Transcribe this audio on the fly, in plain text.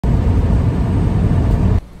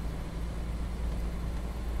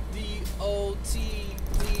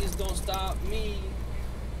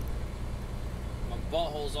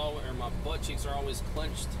buttholes always, or my butt cheeks are always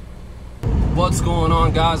clenched. What's going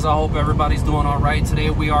on, guys? I hope everybody's doing all right. Today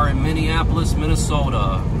we are in Minneapolis,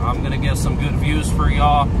 Minnesota. I'm gonna get some good views for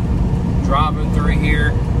y'all. Driving through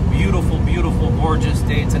here, beautiful, beautiful, gorgeous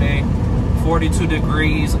day today. 42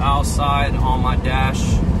 degrees outside on my dash.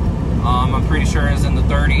 I'm pretty sure it's in the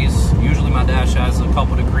 30s. Usually my dash has a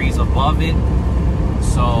couple degrees above it,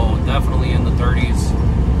 so definitely in the 30s.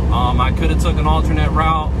 I could have took an alternate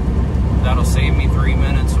route. That'll save me 3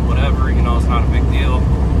 minutes or whatever, you know, it's not a big deal.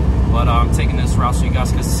 But I'm taking this route so you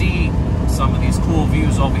guys can see some of these cool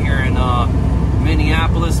views over here in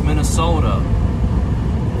Minneapolis, Minnesota.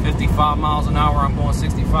 55 miles an hour, I'm going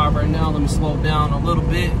 65 right now. Let me slow down a little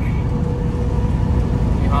bit.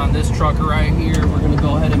 Behind this trucker right here, we're gonna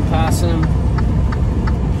go ahead and pass him.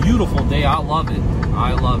 Beautiful day, I love it.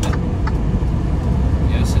 I love it.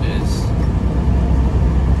 Yes, it is.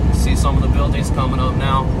 You see some of the buildings coming up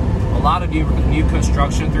now. A lot of new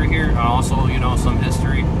construction through here. Also, you know, some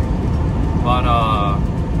history. But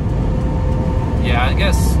yeah,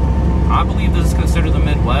 I believe this is considered the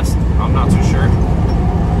Midwest. I'm not too sure.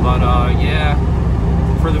 But yeah,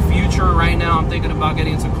 for the future right now, I'm thinking about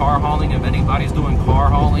getting into car hauling. If anybody's doing car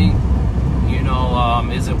hauling, you know,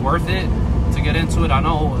 is it worth it to get into it? I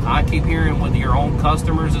know I keep hearing with your own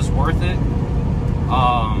customers it's worth it.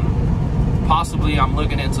 Possibly I'm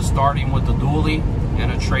looking into starting with the dually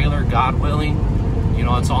and a trailer, God willing. You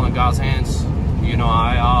know, it's all in God's hands. You know,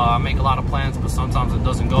 I make a lot of plans, but sometimes it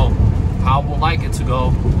doesn't go how I would like it to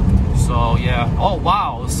go. So yeah. Oh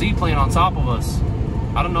wow, a seaplane on top of us.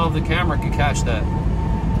 I don't know if the camera could catch that.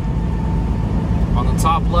 On the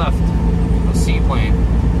top left, a seaplane.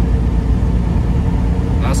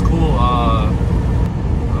 That's cool.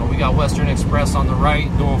 We got Western Express on the right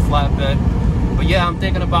doing flatbed. But yeah, I'm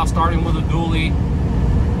thinking about starting with a dually.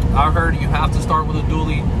 I heard you have to start with a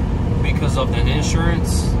dually because of the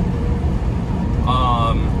insurance.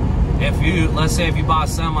 Let's say if you buy a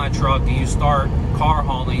semi truck and you start car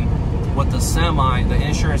hauling with the semi, the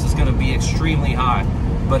insurance is going to be extremely high.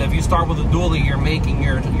 But if you start with a dually, you're making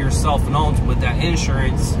yourself known with that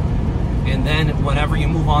insurance, and then whenever you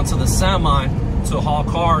move on to the semi to haul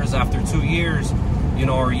cars after 2 years, you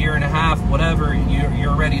know, or a year and a half, whatever, you're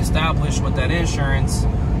already established with that insurance.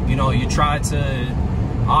 You know, you try to,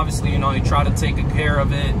 obviously, you know, you try to take care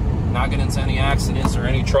of it, not get into any accidents or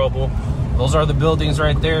any trouble. Those are the buildings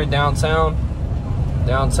right there, downtown.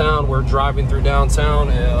 Downtown, we're driving through downtown.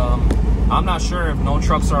 I'm not sure if no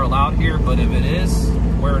trucks are allowed here, but if it is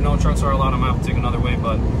where no trucks are allowed, I'm gonna have to take another way.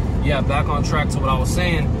 But yeah, back on track to what I was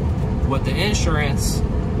saying. With the insurance,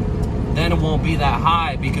 then it won't be that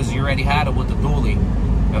high because you already had it with the dually,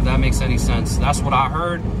 if that makes any sense. That's what I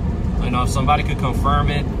heard. You know, if somebody could confirm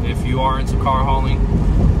it, if you are into car hauling,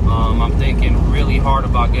 I'm thinking really hard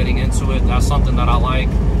about getting into it. That's something that I like.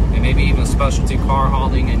 And maybe even specialty car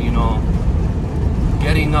hauling, and you know,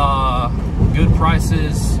 getting good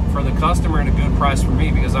prices for the customer and a good price for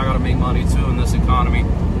me, because I gotta make money too in this economy.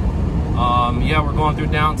 Yeah, we're going through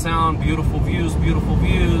downtown. Beautiful views, beautiful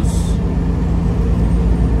views.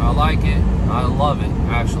 I like it. I love it,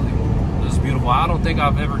 actually. This is beautiful. I don't think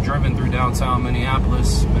I've ever driven through downtown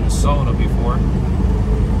Minneapolis, Minnesota before.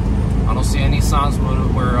 I don't see any signs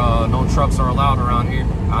where no trucks are allowed around here.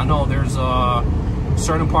 I know there's a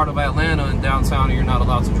certain part of Atlanta in downtown you're not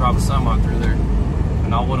allowed to drive a semi through there.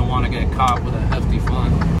 And I wouldn't want to get caught with a hefty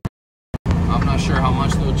fine. I'm not sure how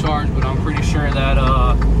much they'll charge, but I'm pretty sure that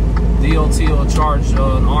DOT will charge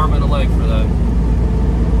an arm and a leg for that.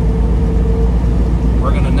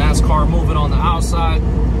 We're gonna NASCAR move it on the outside,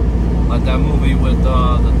 like that movie with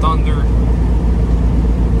the Thunder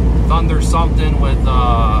something with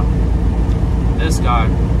this guy,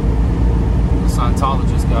 the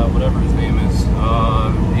Scientologist guy, whatever his name is.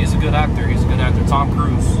 He's a good actor. He's a good actor. Tom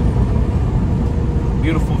Cruise.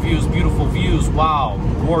 Beautiful views, beautiful views. Wow,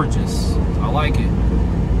 gorgeous. I like it.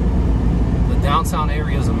 The downtown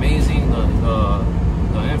area is amazing. The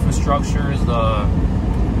infrastructure is the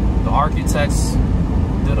architects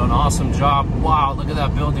did an awesome job. Wow, look at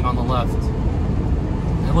that building on the left.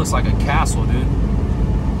 It looks like a castle, dude.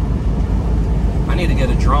 I need to get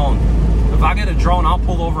a drone. If I get a drone, I'll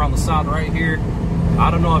pull over on the side right here. I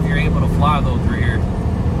don't know if you're able to fly though through here,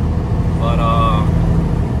 but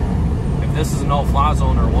if this is a no-fly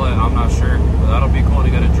zone or what, I'm not sure. But that'll be cool to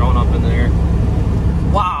get a drone up in the air.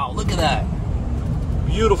 Wow, look at that.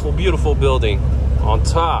 Beautiful, beautiful building on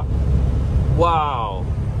top. Wow,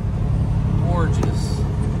 gorgeous.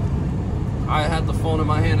 I had the phone in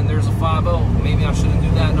my hand and there's a 5.0. Maybe I shouldn't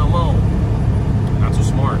do that no more. Not too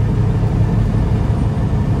smart.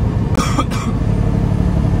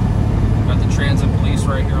 Got the transit police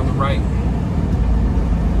right here on the right.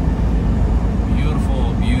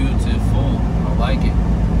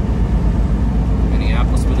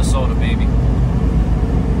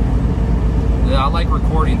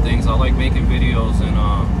 recording things. I like making videos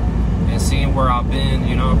and seeing where I've been.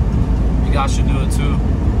 You know, you guys should do it too.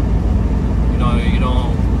 You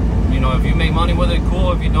know, if you make money with it,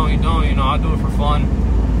 cool. If you don't, you don't. You know, I do it for fun.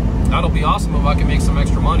 That'll be awesome if I can make some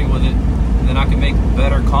extra money with it. And then I can make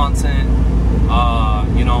better content.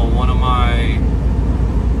 You know, one of my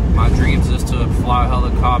dreams is to fly a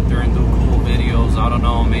helicopter and do cool videos. I don't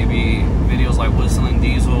know, maybe videos like Whistling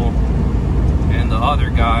Diesel and the other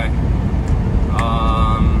guy.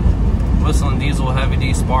 Whistling Diesel, Heavy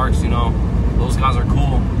D Sparks, you know, those guys are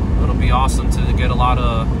cool. It'll be awesome to get a lot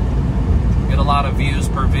of views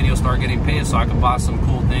per video, start getting paid so I can buy some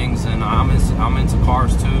cool things. And I'm into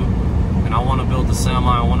cars too, and I want to build a semi.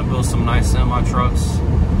 I want to build some nice semi trucks,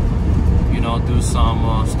 you know, do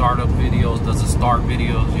some startup videos, does it start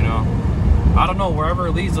videos, you know. I don't know, wherever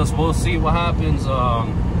it leads us, we'll see what happens.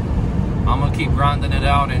 I'm gonna keep grinding it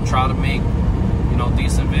out and try to make, you know,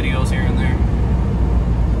 decent videos here and there.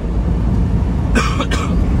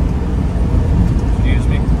 Excuse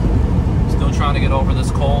me. Still trying to get over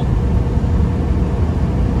this cold.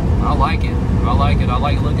 I like it. I like it. I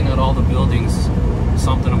like looking at all the buildings.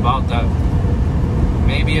 Something about that.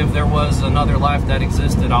 Maybe if there was another life that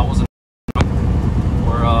existed, I wasn't,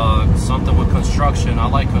 or something with construction. I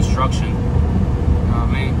like construction. You know what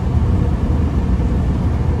I mean?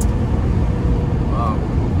 Wow,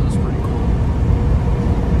 that's pretty cool.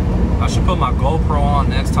 I should put my GoPro on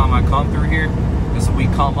next time I come through here, because we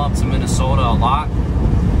come up to Minnesota a lot.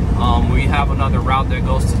 We have another route that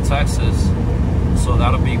goes to Texas, so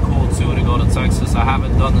that'll be cool too to go to Texas. I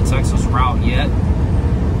haven't done the Texas route yet,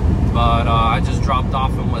 but I just dropped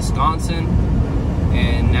off in Wisconsin,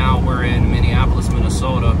 and now we're in Minneapolis,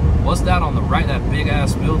 Minnesota. What's that on the right? That big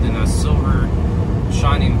ass building, that silver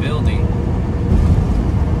shining building.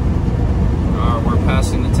 We're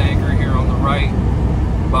passing the tanker here on the right.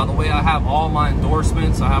 By the way, I have all my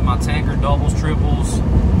endorsements. I have my tanker, doubles, triples,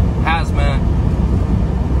 hazmat.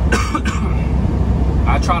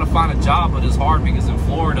 I try to find a job, but it's hard because in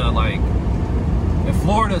Florida,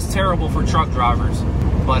 it's terrible for truck drivers.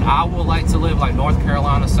 But I would like to live like North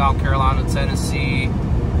Carolina, South Carolina, Tennessee,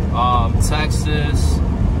 Texas,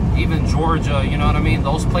 even Georgia, you know what I mean?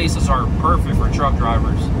 Those places are perfect for truck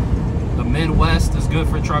drivers. The Midwest is good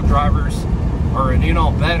for truck drivers, or, you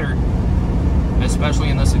know, better, especially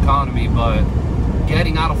in this economy. But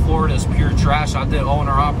getting out of Florida is pure trash. I did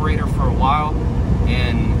owner-operator for a while,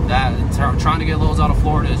 and trying to get loads out of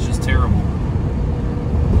Florida is just terrible.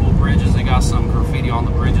 Cool bridges. They got some graffiti on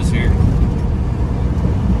the bridges here.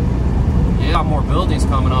 Yeah, got more buildings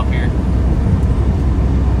coming up here.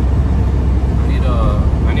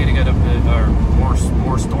 I need to get a bit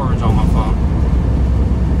more storage on my phone.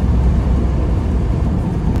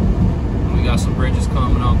 And we got some bridges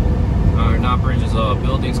coming up. Not bridges,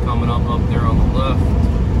 buildings coming up there on the left.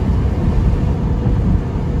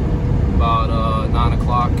 About 9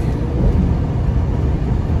 o'clock.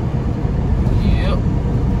 Yep.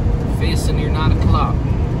 Facing near 9 o'clock.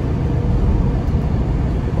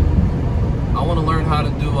 I want to learn how to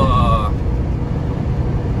do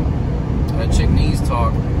that chick knees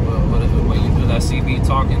talk. When you do that CB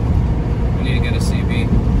talking, I need to get a CB.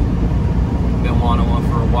 Been wanting one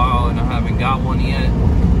for a while and I haven't got one yet.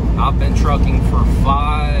 I've been trucking for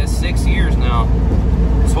 5-6 years now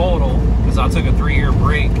total, because I took a 3-year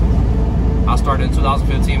break. I started in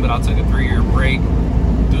 2015, but I took a 3-year break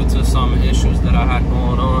due to some issues that I had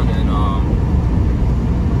going on, and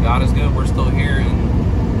God is good. We're still here, and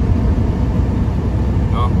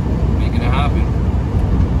you know, making it happen.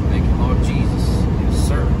 Thank you, Lord Jesus. Yes,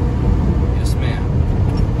 sir. Yes, ma'am.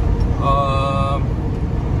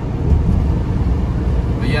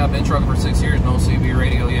 But yeah, I've been trucking for 6 years. No CB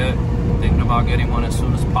radio yet. Thinking about getting one as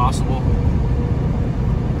soon as possible.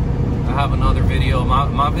 I have another video.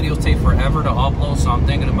 My videos take forever to upload, so I'm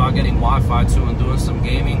thinking about getting Wi-Fi too and doing some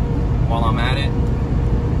gaming while I'm at it.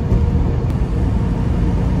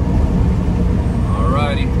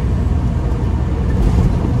 Alrighty.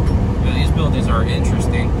 Yeah, these buildings are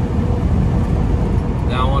interesting.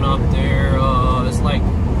 That one up there, it's like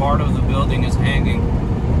part of the building is hanging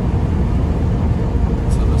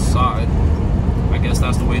to the side. I guess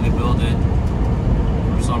that's the way they build it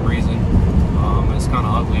for some reason. It's kind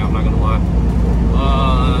of ugly, I'm not gonna lie.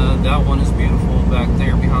 That one is beautiful back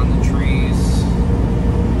there behind the trees.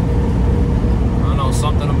 I don't know,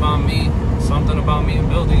 something about me in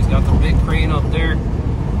buildings. Got the big crane up there.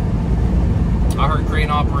 I heard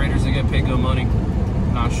crane operators, they get paid good money.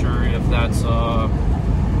 Not sure if that's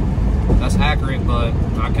accurate, but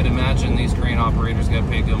I could imagine these crane operators get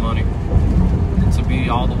paid good money. And to be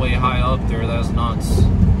all the way high up there, that's nuts.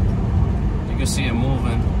 You can see it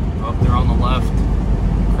moving up there on the left.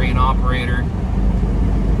 crane operator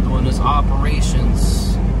doing his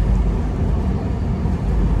operations.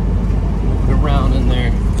 Moving around in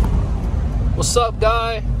there. What's up,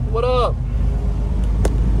 guy? What up?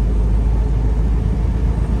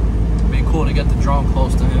 Be cool to get the drone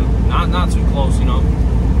close to him. Not too close, you know.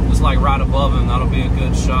 Just like right above him. That'll be a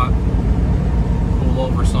good shot. Pull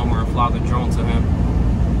over somewhere and fly the drone to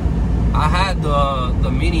him. I had the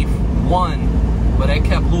Mini 1, but it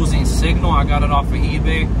kept losing signal. I got it off of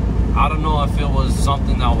eBay. I don't know if it was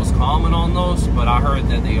something that was common on those, but I heard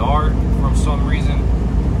that they are for some reason.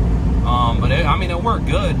 But I mean, it worked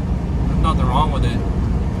good. There's nothing wrong with it.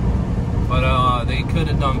 But they could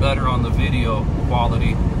have done better on the video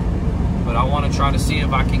quality. But I want to try to see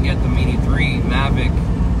if I can get the Mini 3 Mavic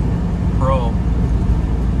Pro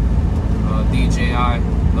DJI.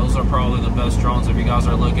 Those are probably the best drones if you guys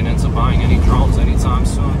are looking into buying any drones anytime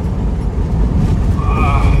soon.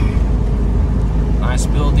 Nice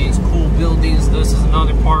buildings, cool buildings. This is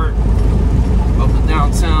another part of the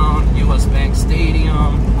downtown US Bank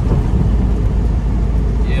Stadium.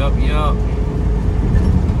 Yep.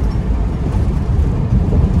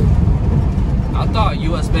 I thought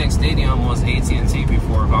US Bank Stadium was AT&T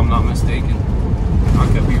before, if I'm not mistaken. I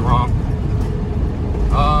could be wrong.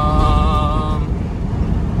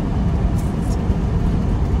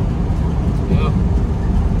 Yep.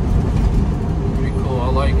 Pretty cool. I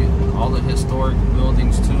like it. All the historic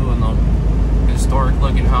buildings too, and the historic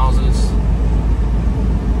looking houses.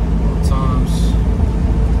 Sometimes.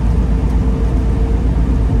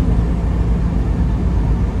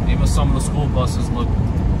 Even some of the school buses look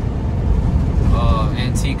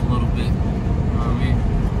antique a little bit. You know what I mean?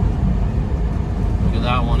 Look at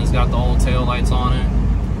that one. It's got the old tail lights on it.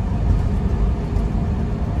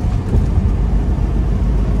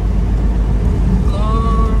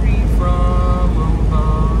 Glory from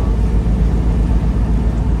above.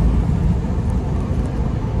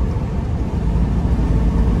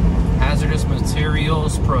 Hazardous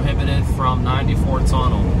materials prohibited from 94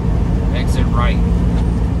 tunnel. Exit right.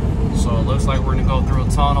 So it looks like we're gonna go through a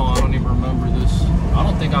tunnel. I don't even remember this. I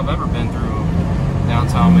don't think I've ever been through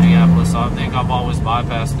downtown Minneapolis. I think I've always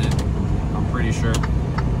bypassed it. I'm pretty sure.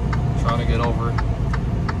 Trying to get over it.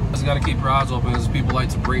 Just gotta keep your eyes open because people like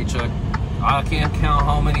to brake check. I can't count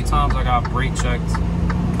how many times I got brake checked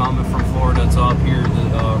coming from Florida to up here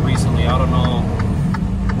recently. I don't know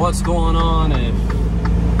what's going on, if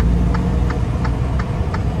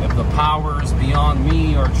the powers beyond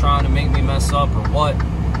me are trying to make me mess up or what.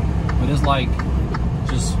 But it's like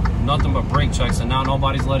just nothing but brake checks, and now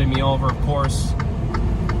nobody's letting me over, of course.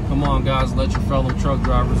 Come on, guys, let your fellow truck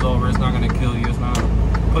drivers over. It's not gonna kill you. It's not gonna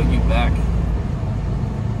put you back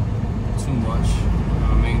too much. You know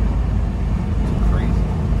what I mean? It's crazy.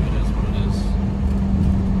 It is what it is.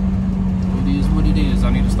 It is what it is. I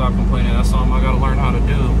need to stop complaining. That's something I gotta learn how to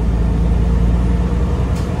do.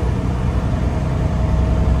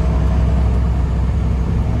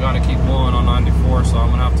 Gotta keep going on 94, so I'm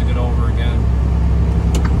gonna have to get over again.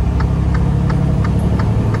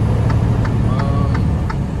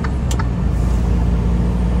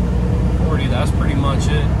 40, that's pretty much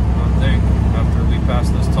it, I think, after we pass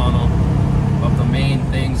this tunnel of the main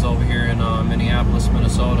things over here in Minneapolis,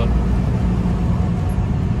 Minnesota.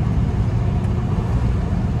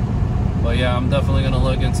 But yeah, I'm definitely gonna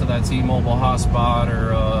look into that T-Mobile hotspot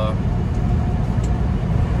or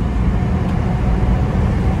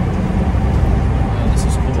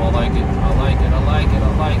I like it. I like it. I like it.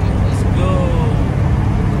 I like it. Let's go.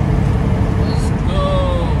 Let's go.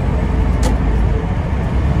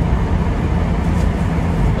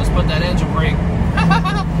 Let's put that engine brake.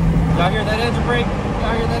 Y'all hear that engine brake?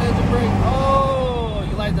 Y'all hear that engine brake? Oh,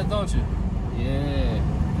 you like that, don't you? Yeah.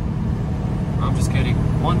 I'm just kidding.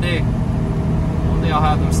 One day I'll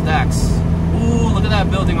have them stacks. Ooh, look at that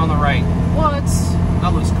building on the right. What?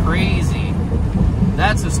 That looks crazy.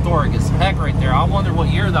 That's historic as heck right there. I wonder what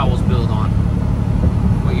year that was built on.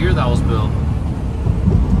 What year that was built.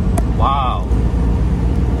 Wow.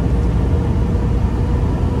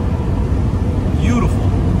 Beautiful.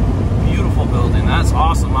 Beautiful building. That's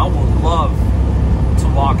awesome. I would love to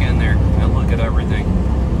walk in there and look at everything.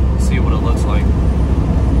 See what it looks like.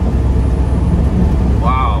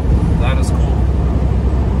 Wow. That is cool.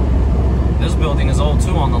 This building is old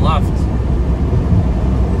too on the left.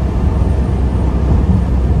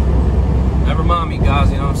 Never mind me, guys,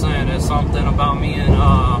 you know what I'm saying? There's something about me and,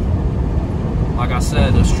 like I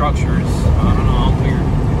said, the structures. I don't know, I'm weird.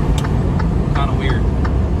 Kind of weird.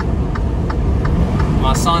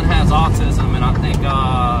 My son has autism, and I think,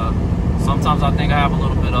 sometimes I think I have a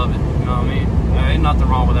little bit of it, you know what I mean? Ain't nothing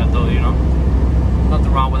wrong with that, though, you know?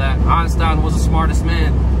 Nothing wrong with that. Einstein was the smartest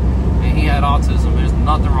man, and he had autism. There's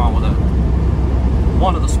nothing wrong with that.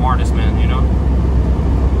 One of the smartest men, you know.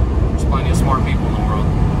 There's plenty of smart people in the world.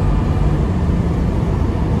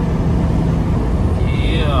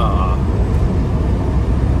 Yeah.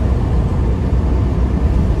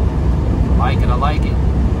 I like it.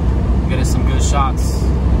 Getting some good shots.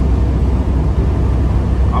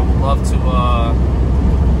 I would love to,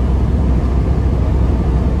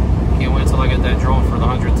 can't wait till I get that drone for the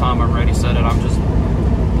 100th time. I've already said it. I'm just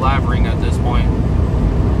blabbering at this point.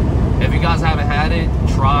 If you guys haven't had it,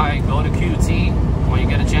 try, go to QT. When you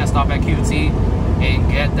get a chance, stop at QT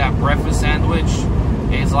and get that breakfast sandwich.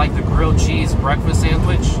 It's like the grilled cheese breakfast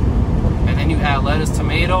sandwich. And then you add lettuce,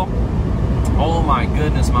 tomato. Oh my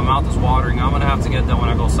goodness, my mouth is watering. I'm gonna have to get that when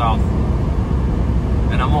I go south.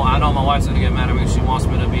 And I know my wife's gonna get mad at me. She wants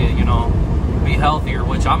me to be, you know, be healthier,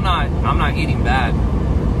 which I'm not eating bad.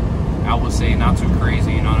 I would say not too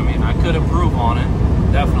crazy, you know what I mean? I could improve on it,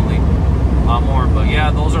 definitely, a lot more. But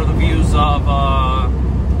yeah, those are the views of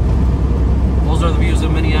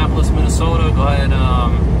Minneapolis, Minnesota. Go ahead,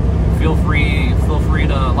 feel free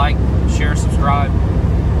to like, share, subscribe.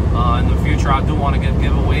 In the future, I do want to get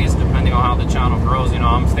giveaways depending on how the channel grows. You know,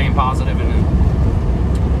 I'm staying positive and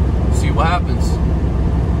see what happens. You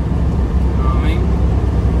know what I mean?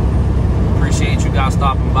 Appreciate you guys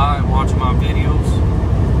stopping by and watching my videos.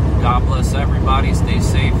 God bless everybody. Stay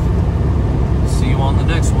safe. See you on the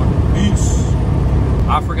next one. Peace.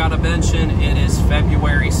 I forgot to mention, it is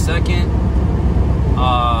February 2nd.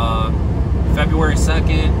 February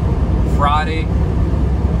 2nd, Friday,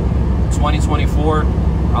 2024.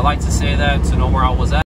 I like to say that to know where I was at.